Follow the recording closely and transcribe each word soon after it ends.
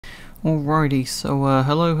Alrighty, so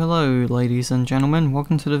hello ladies and gentlemen,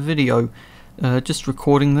 welcome to the video. Just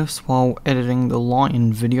recording this while editing the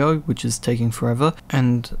Lion video, which is taking forever.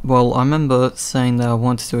 And, well, I remember saying that I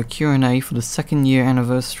wanted to do a Q&A for the 2nd year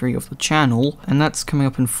anniversary of the channel, and that's coming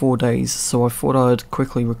up in 4 days, so I thought I'd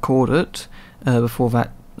quickly record it before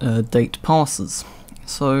that date passes.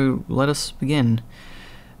 So, let us begin.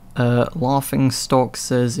 Laughing Stock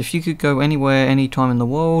says, if you could go anywhere, anytime in the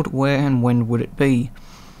world, where and when would it be?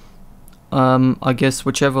 I guess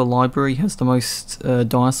whichever library has the most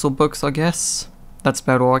dinosaur books, I guess. That's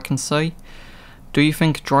about all I can say. Do you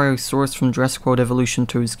think Dryosaurus from Jurassic World Evolution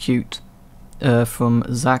 2 is cute? From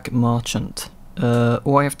Zach Marchant.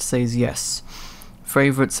 All I have to say is yes.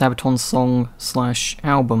 Favourite Sabaton song /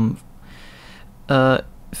 album?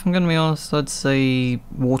 If I'm gonna be honest, I'd say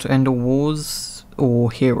Water Ender Wars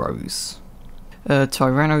or Heroes.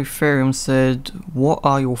 Tyrannotherium said, what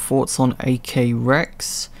are your thoughts on AK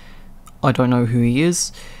Rex? I don't know who he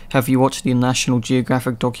is. Have you watched the National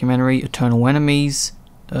Geographic documentary Eternal Enemies?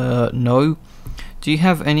 No. Do you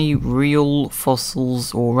have any real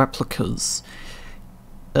fossils or replicas?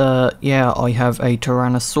 Yeah, I have a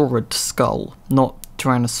Tyrannosaurid skull. Not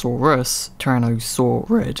Tyrannosaurus,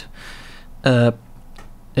 Tyrannosaurid.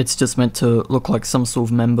 It's just meant to look like some sort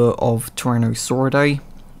of member of Tyrannosauridae,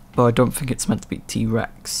 but I don't think it's meant to be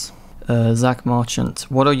T-Rex. Zach Marchant,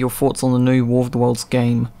 what are your thoughts on the new War of the Worlds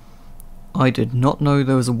game? I did not know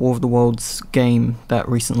there was a War of the Worlds game that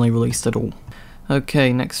recently released at all.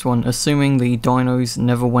 Okay, next one. Assuming the dinos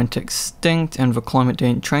never went extinct and the climate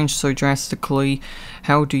didn't change so drastically,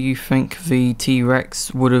 how do you think the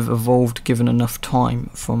T-Rex would have evolved given enough time?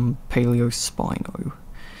 From Paleospino.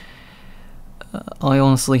 I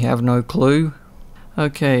honestly have no clue.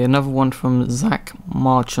 Okay, another one from Zach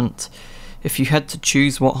Marchant. If you had to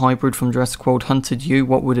choose what hybrid from Jurassic World hunted you,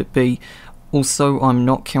 what would it be? Also, I'm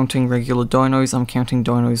not counting regular dinos, I'm counting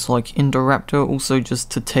dinos like Indoraptor. Also,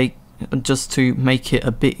 just to make it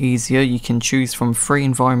a bit easier, you can choose from 3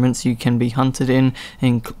 environments you can be hunted in.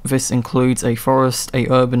 This includes a forest,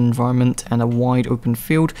 a urban environment, and a wide open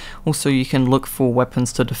field. Also, you can look for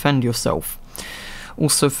weapons to defend yourself.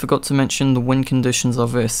 Also, forgot to mention the win conditions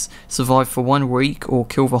of this. Survive for 1 week or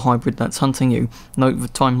kill the hybrid that's hunting you. Note the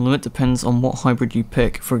time limit depends on what hybrid you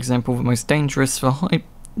pick. For example,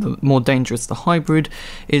 the more dangerous the hybrid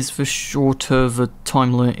is, the shorter the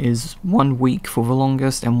time limit is. 1 week for the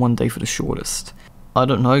longest and 1 day for the shortest. I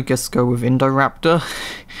don't know, guess go with Indoraptor.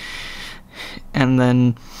 And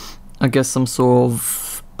then I guess some sort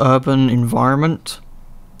of urban environment.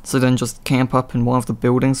 So then just camp up in one of the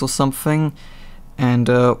buildings or something and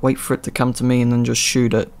wait for it to come to me and then just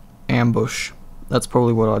shoot it. Ambush. That's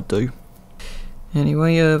probably what I'd do.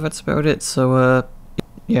 Anyway, that's about it. So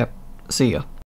yeah, see ya.